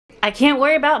I can't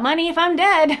worry about money if I'm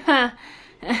dead.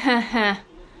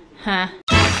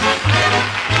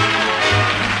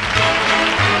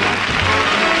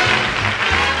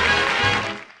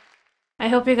 I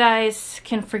hope you guys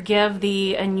can forgive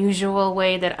the unusual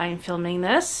way that I'm filming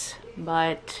this,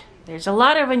 but there's a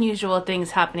lot of unusual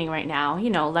things happening right now,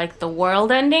 you know, like the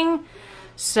world ending.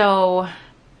 So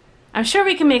I'm sure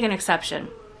we can make an exception.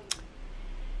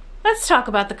 Let's talk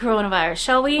about the coronavirus,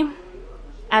 shall we?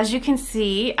 As you can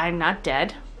see, I'm not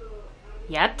dead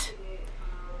yet.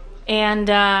 And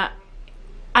I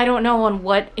don't know on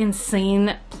what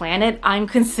insane planet I'm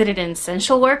considered an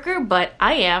essential worker, but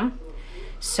I am.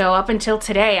 So up until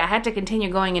today, I had to continue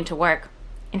going into work.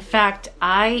 In fact,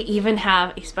 I even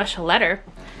have a special letter.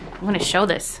 I'm gonna show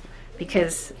this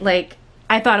because, like,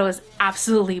 I thought it was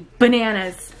absolutely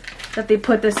bananas that they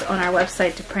put this on our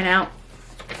website to print out.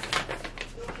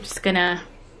 I'm just gonna,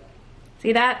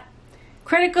 see that?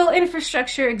 Critical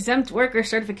Infrastructure Exempt Worker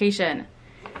Certification.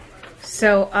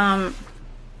 So, I'm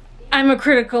a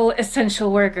critical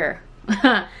essential worker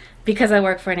because I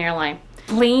work for an airline.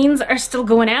 Planes are still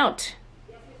going out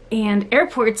and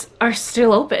airports are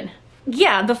still open.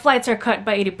 Yeah, the flights are cut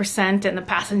by 80% and the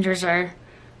passengers are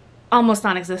almost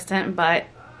non-existent, but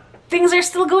things are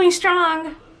still going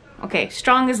strong. Okay,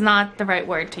 strong is not the right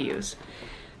word to use.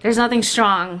 There's nothing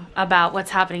strong about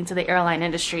what's happening to the airline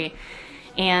industry.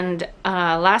 And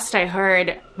last I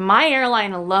heard, my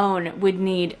airline alone would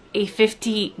need a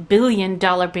 $50 billion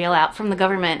bailout from the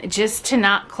government just to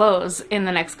not close in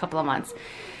the next couple of months.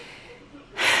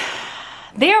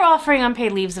 They are offering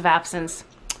unpaid leaves of absence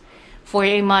for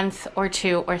a month or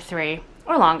 2 or 3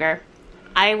 or longer.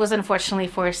 I was unfortunately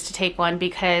forced to take one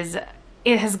because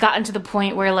it has gotten to the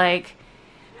point where, like,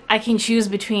 I can choose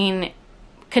between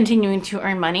continuing to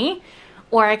earn money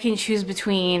or I can choose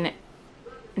between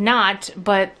not,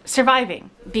 but surviving,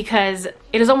 because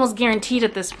it is almost guaranteed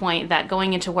at this point that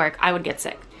going into work I would get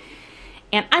sick.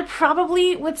 And I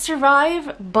probably would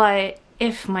survive, but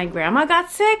if my grandma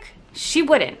got sick, she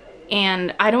wouldn't.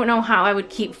 And I don't know how I would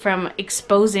keep from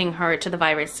exposing her to the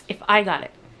virus if I got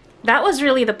it. That was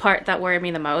really the part that worried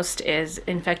me the most, is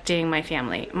infecting my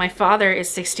family. My father is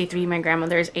 63, my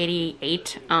grandmother is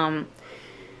 88.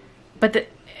 But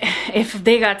if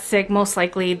they got sick, most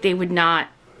likely they would not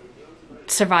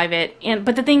survive it.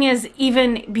 But the thing is,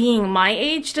 even being my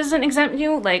age doesn't exempt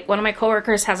you. Like, one of my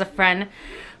coworkers has a friend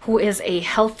who is a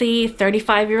healthy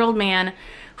 35-year-old man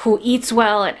who eats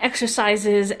well and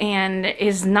exercises and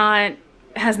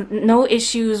has no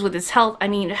issues with his health. I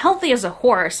mean, healthy as a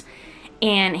horse.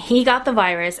 And he got the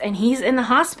virus and he's in the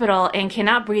hospital and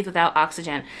cannot breathe without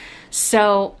oxygen.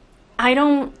 So I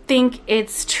don't think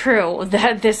it's true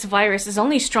that this virus is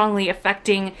only strongly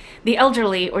affecting the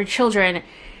elderly or children.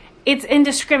 It's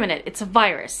indiscriminate. It's a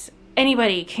virus.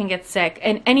 Anybody can get sick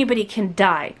and anybody can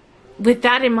die. With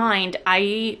that in mind,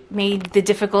 I made the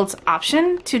difficult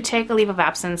option to take a leave of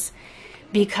absence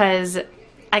because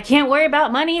I can't worry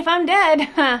about money if I'm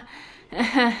dead.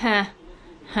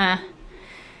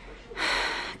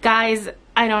 Guys,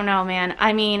 I don't know, man.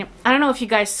 I mean, I don't know if you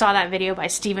guys saw that video by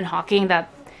Stephen Hawking that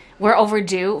we're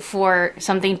overdue for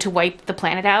something to wipe the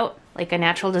planet out, like a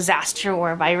natural disaster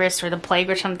or a virus or the plague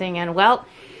or something, and well,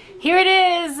 here it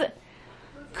is,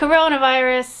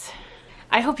 coronavirus.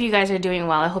 I hope you guys are doing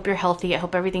well. I hope you're healthy. I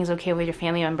hope everything's okay with your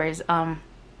family members.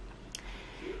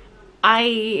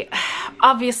 I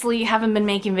obviously haven't been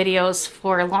making videos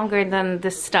for longer than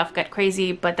this stuff got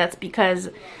crazy, but that's because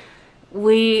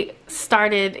we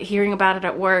started hearing about it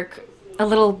at work a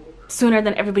little sooner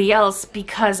than everybody else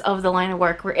because of the line of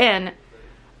work we're in,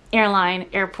 airline,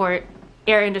 airport,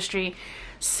 air industry.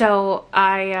 So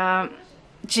I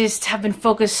just have been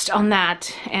focused on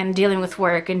that and dealing with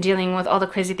work and dealing with all the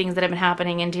crazy things that have been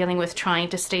happening and dealing with trying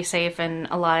to stay safe and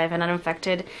alive and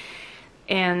uninfected.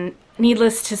 And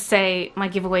needless to say, my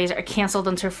giveaways are canceled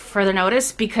until further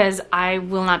notice because I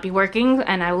will not be working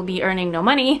and I will be earning no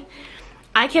money.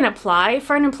 I can apply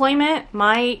for unemployment.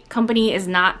 My company is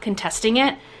not contesting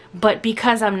it, but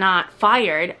because I'm not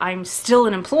fired, I'm still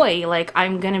an employee. Like,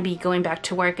 I'm going to be going back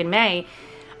to work in May.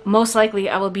 Most likely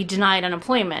I will be denied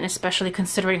unemployment, especially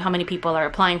considering how many people are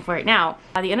applying for it now.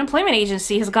 The unemployment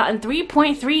agency has gotten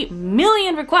 3.3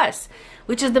 million requests,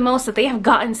 which is the most that they have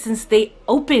gotten since they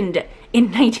opened in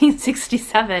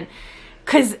 1967.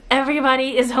 Because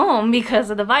everybody is home because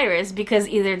of the virus, because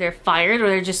either they're fired or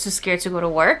they're just too scared to go to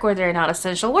work or they're not an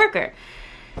essential worker.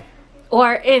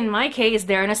 Or in my case,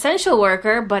 they're an essential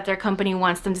worker, but their company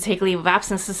wants them to take leave of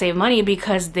absence to save money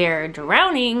because they're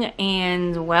drowning,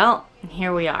 and well,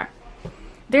 here we are.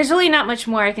 There's really not much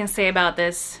more I can say about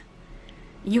this.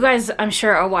 You guys, I'm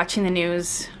sure, are watching the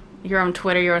news. you're on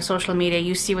Twitter, you're on social media,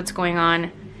 you see what's going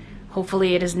on.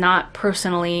 Hopefully it is not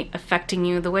personally affecting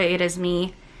you the way it is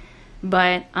me.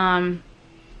 But and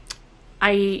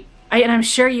I'm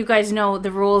sure you guys know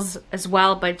the rules as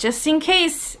well, but just in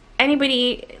case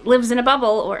anybody lives in a bubble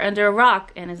or under a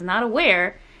rock and is not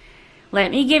aware,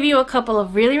 let me give you a couple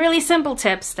of really, really simple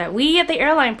tips that we at the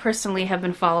airline personally have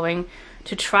been following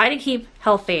to try to keep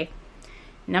healthy.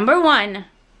 Number 1,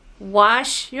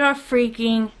 wash your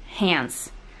freaking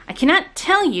hands. I cannot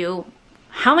tell you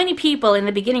how many people in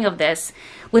the beginning of this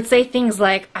would say things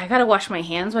like, I gotta wash my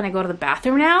hands when I go to the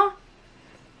bathroom now.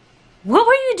 What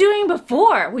were you doing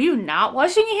before? Were you not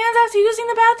washing your hands after using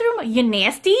the bathroom? You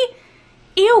nasty?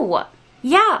 Ew.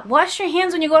 Yeah, wash your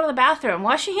hands when you go to the bathroom.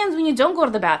 Wash your hands when you don't go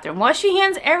to the bathroom. Wash your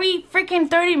hands every freaking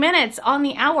 30 minutes on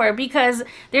the hour because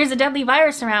there's a deadly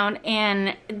virus around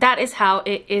and that is how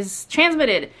it is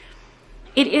transmitted.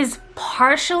 It is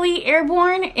partially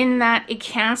airborne in that it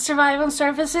can survive on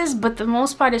surfaces, but the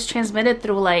most part is transmitted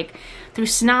through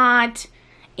snot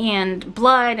and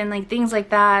blood and like things like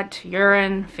that,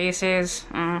 urine, feces.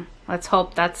 Let's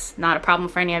hope that's not a problem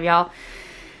for any of y'all.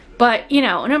 But, you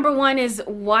know, number 1 is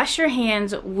wash your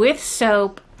hands with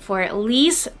soap for at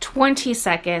least 20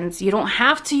 seconds. You don't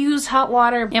have to use hot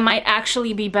water. It might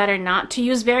actually be better not to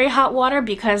use very hot water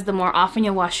because the more often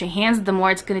you wash your hands, the more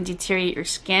it's going to deteriorate your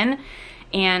skin.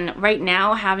 And right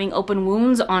now, having open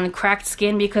wounds on cracked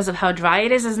skin because of how dry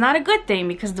it is not a good thing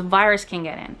because the virus can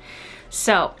get in.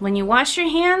 So when you wash your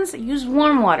hands, use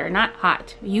warm water, not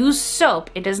hot. Use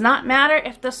soap. It does not matter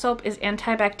if the soap is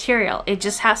antibacterial. It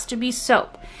just has to be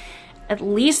soap. At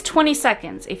least 20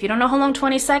 seconds. If you don't know how long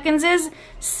 20 seconds is,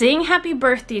 sing happy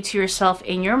birthday to yourself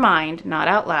in your mind, not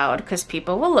out loud, because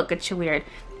people will look at you weird.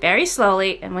 Very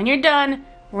slowly, and when you're done,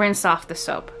 rinse off the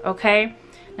soap, okay?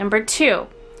 Number 2,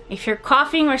 if you're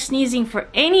coughing or sneezing for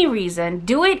any reason,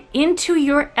 do it into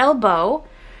your elbow,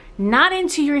 not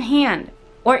into your hand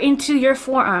or into your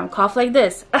forearm. Cough like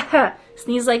this,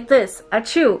 sneeze like this,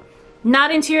 achoo.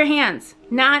 Not into your hands,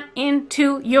 not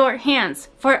into your hands,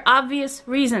 for obvious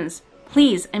reasons.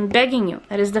 Please, I'm begging you,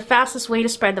 that is the fastest way to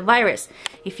spread the virus.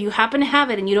 If you happen to have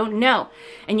it and you don't know,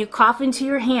 and you cough into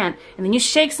your hand, and then you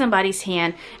shake somebody's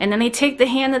hand, and then they take the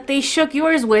hand that they shook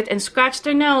yours with and scratch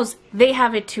their nose, they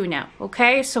have it too now,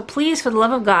 okay? So please, for the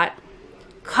love of God,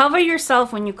 cover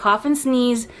yourself when you cough and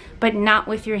sneeze, but not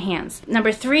with your hands.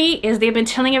 Number 3 is they've been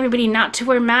telling everybody not to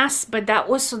wear masks, but that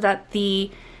was so that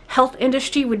the health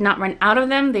industry would not run out of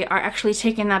them. They are actually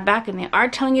taking that back and they are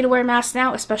telling you to wear masks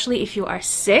now, especially if you are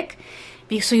sick,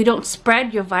 so you don't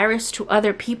spread your virus to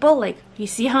other people. Like, you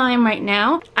see how I am right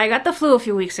now? I got the flu a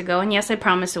few weeks ago, and yes, I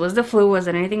promise it was the flu. It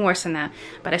wasn't anything worse than that.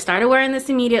 But I started wearing this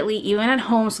immediately, even at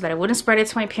home, so that I wouldn't spread it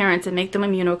to my parents and make them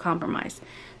immunocompromised.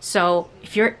 So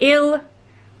if you're ill,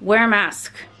 wear a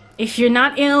mask. If you're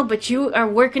not ill, but you are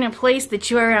working in a place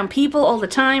that you are around people all the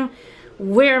time,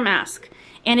 wear a mask.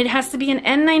 And it has to be an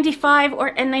N95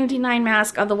 or N99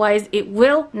 mask, otherwise it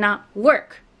will not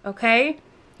work, okay?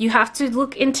 You have to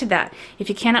look into that. If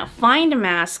you cannot find a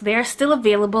mask, they are still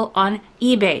available on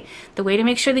eBay. The way to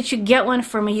make sure that you get one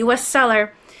from a US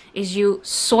seller is you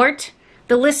sort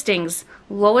the listings,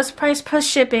 lowest price plus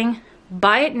shipping,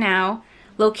 buy it now,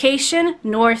 location,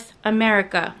 North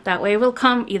America. That way it will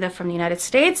come either from the United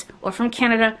States or from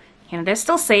Canada. Canada is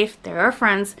still safe, they're our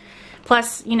friends.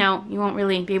 Plus, you know, you won't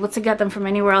really be able to get them from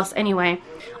anywhere else anyway.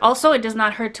 Also, it does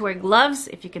not hurt to wear gloves.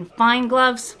 If you can find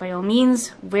gloves, by all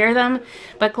means, wear them.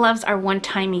 But gloves are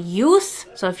one-time use,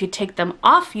 so if you take them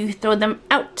off, you throw them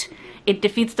out. It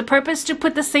defeats the purpose to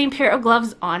put the same pair of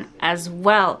gloves on as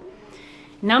well.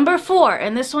 Number 4,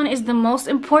 and this one is the most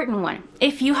important one.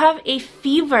 If you have a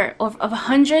fever of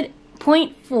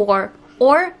 100.4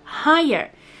 or higher,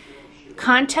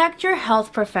 contact your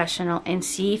health professional and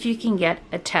see if you can get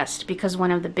a test, because one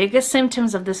of the biggest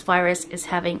symptoms of this virus is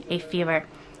having a fever.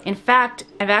 In fact,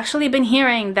 I've actually been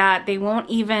hearing that they won't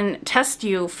even test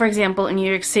you, for example, in New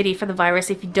York City for the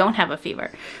virus if you don't have a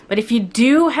fever. But if you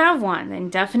do have one, then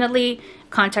definitely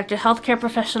contact your healthcare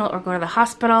professional or go to the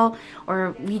hospital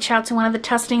or reach out to one of the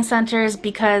testing centers,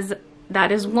 because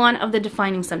that is one of the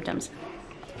defining symptoms.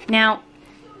 Now,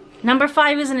 number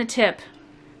 5 isn't a tip.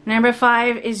 Number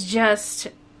 5 is just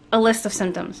a list of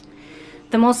symptoms.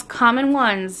 The most common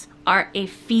ones are a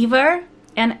fever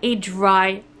and a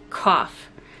dry cough.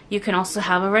 You can also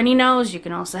have a runny nose, you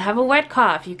can also have a wet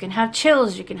cough, you can have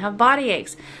chills, you can have body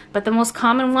aches. But the most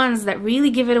common ones that really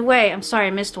give it away, I'm sorry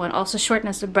I missed one, also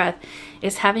shortness of breath,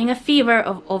 is having a fever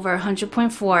of over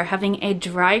 100.4, having a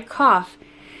dry cough,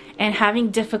 and having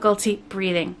difficulty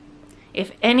breathing.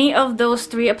 If any of those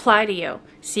 3 apply to you,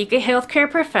 seek a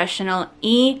healthcare professional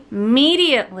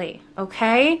immediately,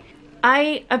 okay?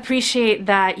 I appreciate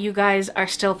that you guys are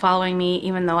still following me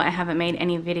even though I haven't made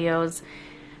any videos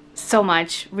so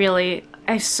much, really.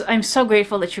 I'm so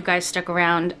grateful that you guys stuck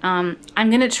around. I'm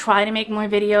gonna try to make more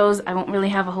videos. I won't really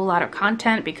have a whole lot of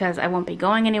content because I won't be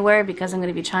going anywhere, because I'm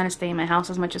gonna be trying to stay in my house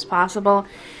as much as possible.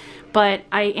 But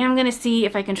I am gonna see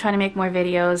if I can try to make more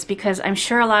videos, because I'm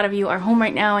sure a lot of you are home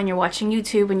right now and you're watching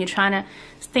YouTube and you're trying to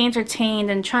stay entertained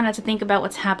and try not to think about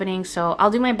what's happening. So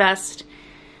I'll do my best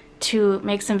to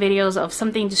make some videos of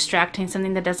something distracting,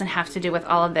 something that doesn't have to do with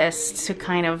all of this, to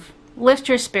kind of lift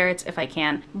your spirits if I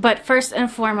can. But first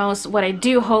and foremost, what I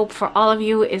do hope for all of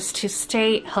you is to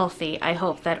stay healthy. I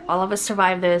hope that all of us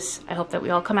survive this. I hope that we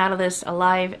all come out of this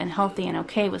alive and healthy and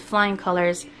okay with flying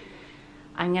colors.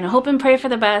 I'm gonna hope and pray for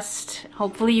the best.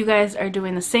 Hopefully you guys are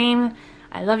doing the same.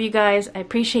 I love you guys. I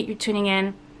appreciate you tuning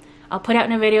in. I'll put out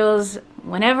new videos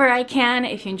whenever I can.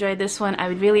 If you enjoyed this one, I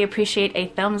would really appreciate a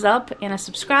thumbs up and a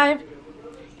subscribe.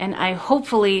 And I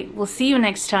hopefully will see you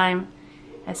next time,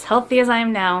 as healthy as I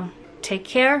am now. Take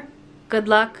care, good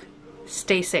luck,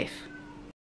 stay safe.